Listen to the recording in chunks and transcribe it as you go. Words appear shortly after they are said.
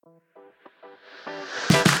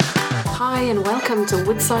Hi and welcome to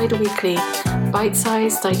Woodside Weekly,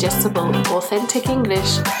 bite-sized, digestible, authentic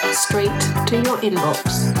English straight to your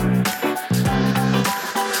inbox.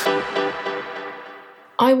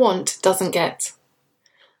 I want doesn't get.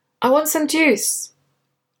 I want some juice.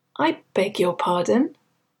 I beg your pardon?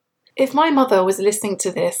 If my mother was listening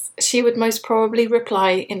to this, she would most probably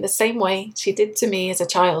reply in the same way she did to me as a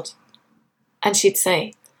child. And she'd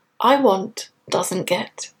say, I want doesn't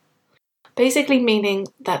get. Basically meaning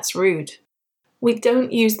that's rude. We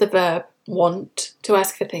don't use the verb want to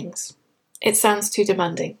ask for things. It sounds too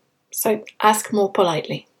demanding, so ask more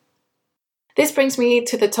politely. This brings me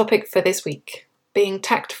to the topic for this week, being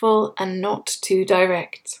tactful and not too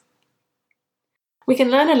direct. We can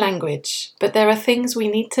learn a language, but there are things we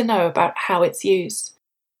need to know about how it's used.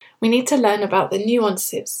 We need to learn about the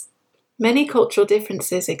nuances. Many cultural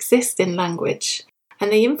differences exist in language,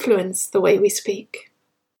 and they influence the way we speak.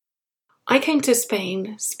 I came to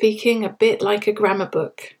Spain speaking a bit like a grammar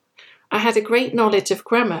book. I had a great knowledge of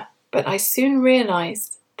grammar, but I soon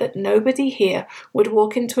realized that nobody here would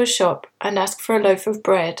walk into a shop and ask for a loaf of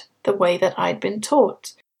bread the way that I'd been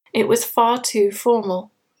taught. It was far too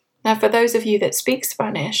formal. Now, for those of you that speak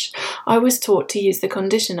Spanish, I was taught to use the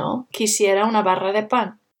conditional, Quisiera una barra de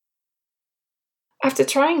pan. After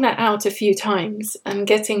trying that out a few times and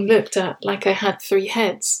getting looked at like I had three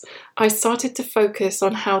heads, I started to focus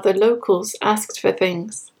on how the locals asked for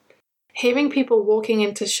things. Hearing people walking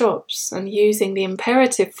into shops and using the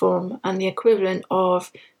imperative form and the equivalent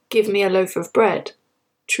of give me a loaf of bread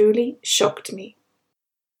truly shocked me.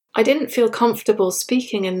 I didn't feel comfortable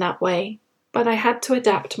speaking in that way, but I had to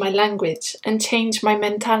adapt my language and change my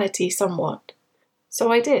mentality somewhat.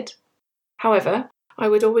 So I did. However, I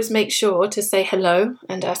would always make sure to say hello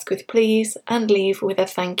and ask with please and leave with a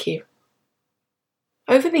thank you.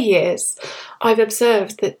 Over the years, I've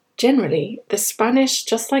observed that generally the Spanish,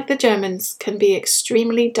 just like the Germans, can be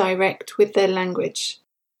extremely direct with their language.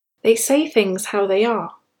 They say things how they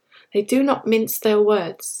are. They do not mince their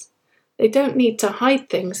words. They don't need to hide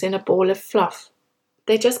things in a ball of fluff.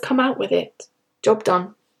 They just come out with it. Job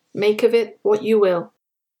done. Make of it what you will.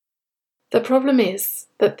 The problem is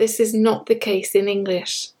that this is not the case in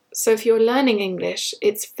English. So if you're learning English,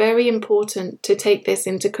 it's very important to take this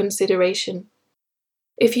into consideration.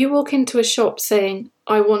 If you walk into a shop saying,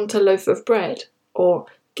 I want a loaf of bread, or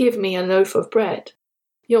give me a loaf of bread,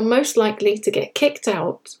 you're most likely to get kicked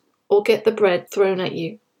out or get the bread thrown at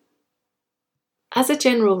you. As a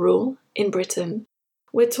general rule, in Britain,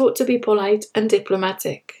 we're taught to be polite and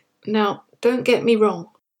diplomatic. Now, don't get me wrong.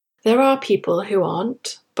 There are people who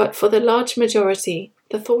aren't, but for the large majority,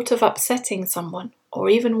 the thought of upsetting someone, or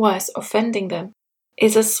even worse, offending them,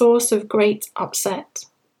 is a source of great upset.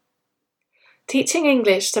 Teaching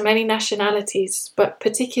English to many nationalities, but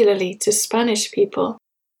particularly to Spanish people,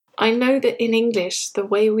 I know that in English the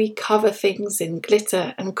way we cover things in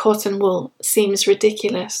glitter and cotton wool seems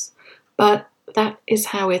ridiculous, but that is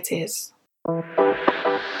how it is.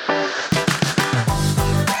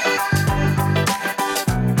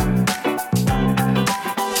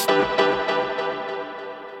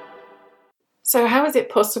 So how is it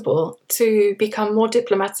possible to become more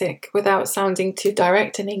diplomatic without sounding too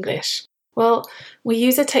direct in English? Well, we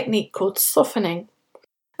use a technique called softening.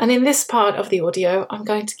 And in this part of the audio, I'm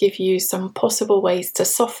going to give you some possible ways to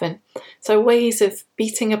soften. So ways of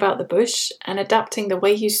beating about the bush and adapting the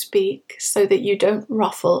way you speak so that you don't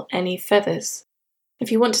ruffle any feathers.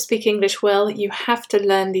 If you want to speak English well, you have to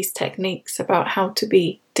learn these techniques about how to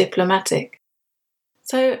be diplomatic.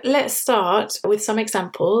 So let's start with some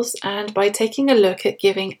examples and by taking a look at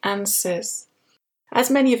giving answers.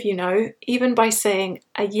 As many of you know, even by saying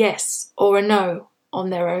a yes or a no on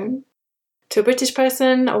their own, to a British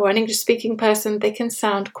person or an English-speaking person, they can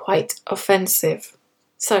sound quite offensive.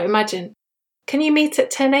 So imagine, can you meet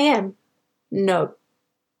at 10 a.m? No.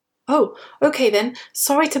 Oh, okay then,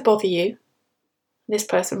 sorry to bother you. This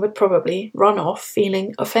person would probably run off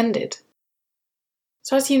feeling offended.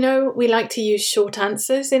 So as you know, we like to use short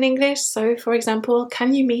answers in English. So for example,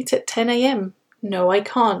 can you meet at 10 a.m? No, I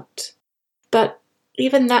can't. But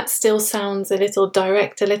even that still sounds a little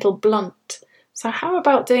direct, a little blunt. So how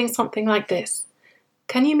about doing something like this?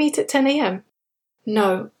 Can you meet at 10 a.m?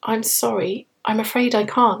 No, I'm sorry. I'm afraid I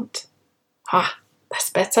can't. Ah, that's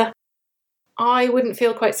better. I wouldn't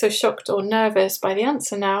feel quite so shocked or nervous by the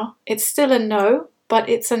answer now. It's still a no, but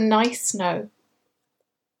it's a nice no.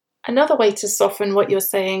 Another way to soften what you're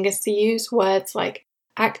saying is to use words like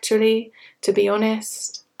actually, to be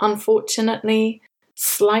honest, unfortunately,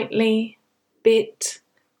 slightly, bit,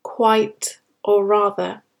 quite, or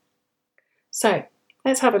rather. So,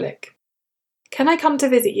 let's have a look. Can I come to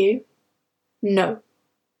visit you? No.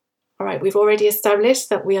 All right, we've already established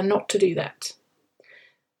that we are not to do that.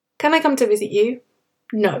 Can I come to visit you?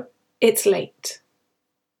 No, it's late.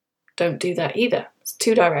 Don't do that either. It's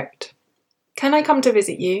too direct. Can I come to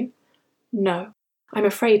visit you? No, I'm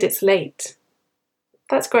afraid it's late.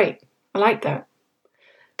 That's great. I like that.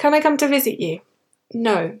 Can I come to visit you?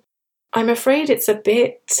 No, I'm afraid it's a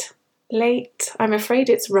bit late. I'm afraid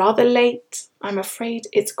it's rather late. I'm afraid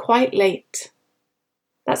it's quite late.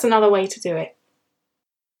 That's another way to do it.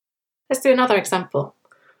 Let's do another example.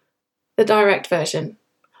 The direct version.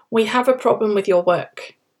 We have a problem with your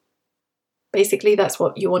work. Basically, that's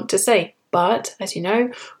what you want to say. But, as you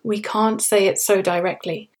know, we can't say it so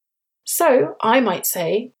directly. So, I might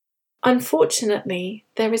say, unfortunately,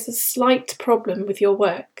 there is a slight problem with your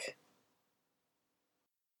work.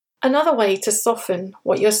 Another way to soften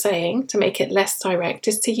what you're saying, to make it less direct,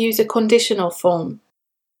 is to use a conditional form.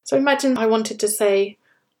 So imagine I wanted to say,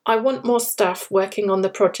 I want more staff working on the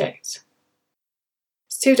project.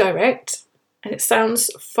 It's too direct, and it sounds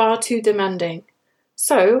far too demanding.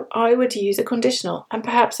 So I would use a conditional, and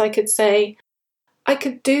perhaps I could say, I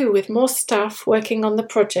could do with more staff working on the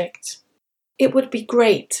project. It would be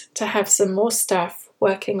great to have some more staff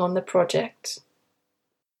working on the project.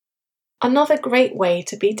 Another great way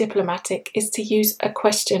to be diplomatic is to use a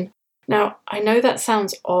question. Now, I know that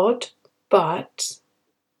sounds odd, but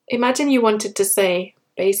imagine you wanted to say,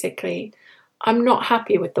 basically, I'm not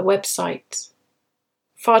happy with the website.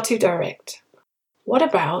 Far too direct. What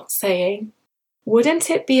about saying,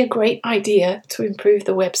 wouldn't it be a great idea to improve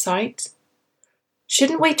the website?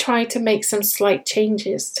 Shouldn't we try to make some slight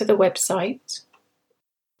changes to the website?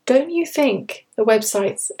 Don't you think the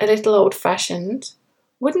website's a little old-fashioned?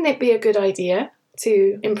 Wouldn't it be a good idea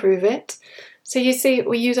to improve it? So you see,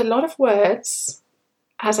 we use a lot of words,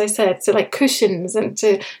 as I said, to like cushions and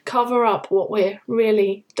to cover up what we're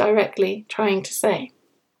really directly trying to say.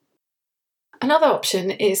 Another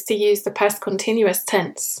option is to use the past continuous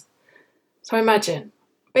tense. So imagine,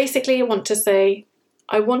 basically you want to say,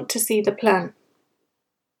 I want to see the plan.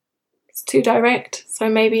 It's too direct, so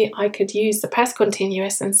maybe I could use the past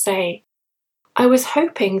continuous and say, I was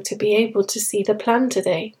hoping to be able to see the plan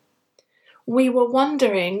today. We were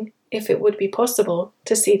wondering if it would be possible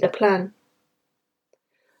to see the plan.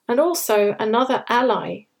 And also another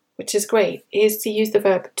ally, which is great, is to use the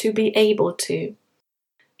verb to be able to.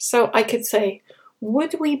 So I could say,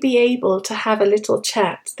 would we be able to have a little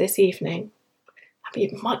chat this evening?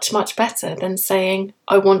 That'd be much, much better than saying,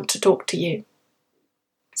 I want to talk to you.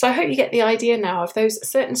 So I hope you get the idea now of those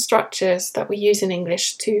certain structures that we use in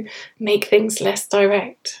English to make things less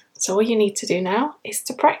direct. So all you need to do now is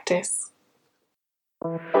to practice.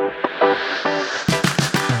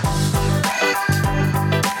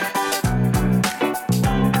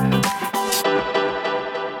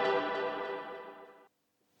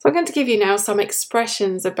 So I'm going to give you now some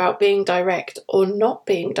expressions about being direct or not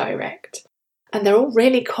being direct. And they're all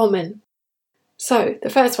really common. So the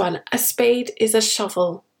first one, a spade is a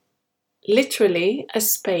shovel. Literally, a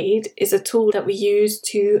spade is a tool that we use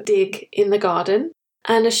to dig in the garden,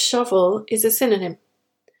 and a shovel is a synonym.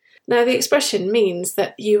 Now, the expression means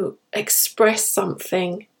that you express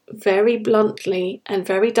something very bluntly and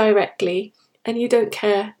very directly, and you don't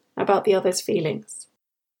care about the other's feelings.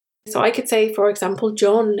 So I could say, for example,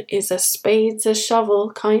 John is a spades a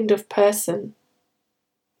shovel kind of person,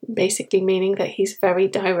 basically meaning that he's very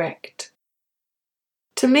direct.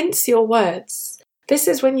 To mince your words. This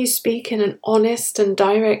is when you speak in an honest and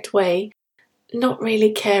direct way, not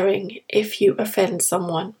really caring if you offend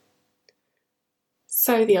someone.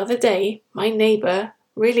 So the other day, my neighbour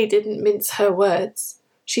really didn't mince her words.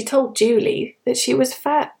 She told Julie that she was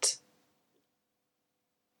fat.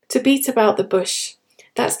 To beat about the bush.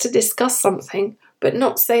 That's to discuss something, but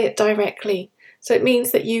not say it directly. So it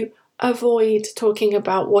means that you avoid talking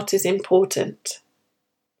about what is important.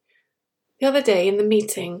 The other day in the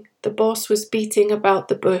meeting, the boss was beating about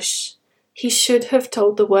the bush. He should have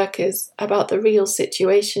told the workers about the real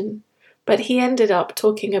situation, but he ended up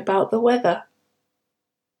talking about the weather.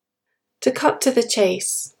 To cut to the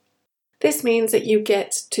chase. This means that you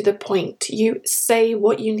get to the point. You say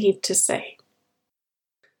what you need to say.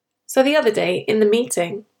 So the other day in the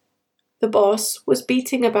meeting, the boss was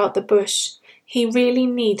beating about the bush. He really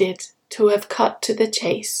needed to have cut to the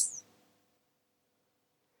chase.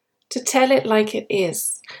 To tell it like it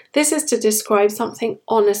is. This is to describe something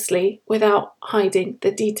honestly without hiding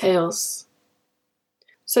the details.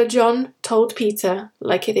 So John told Peter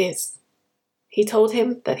like it is. He told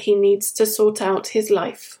him that he needs to sort out his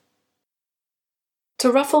life. To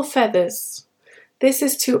ruffle feathers. This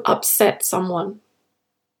is to upset someone.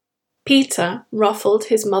 Peter ruffled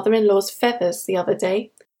his mother-in-law's feathers the other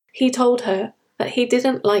day. He told her that he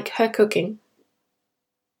didn't like her cooking.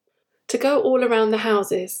 To go all around the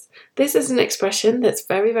houses. This is an expression that's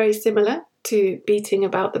very, very similar to beating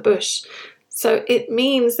about the bush. So it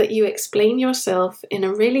means that you explain yourself in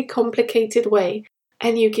a really complicated way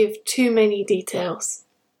and you give too many details.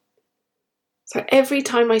 So every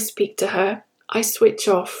time I speak to her, I switch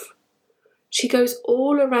off. She goes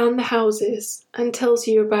all around the houses and tells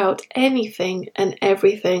you about anything and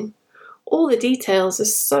everything. All the details are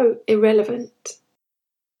so irrelevant.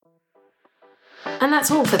 And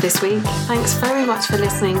that's all for this week. Thanks very much for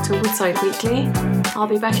listening to Woodside Weekly. I'll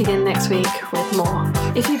be back again next week with more.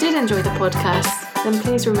 If you did enjoy the podcast, then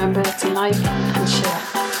please remember to like and share.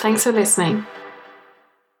 Thanks for listening.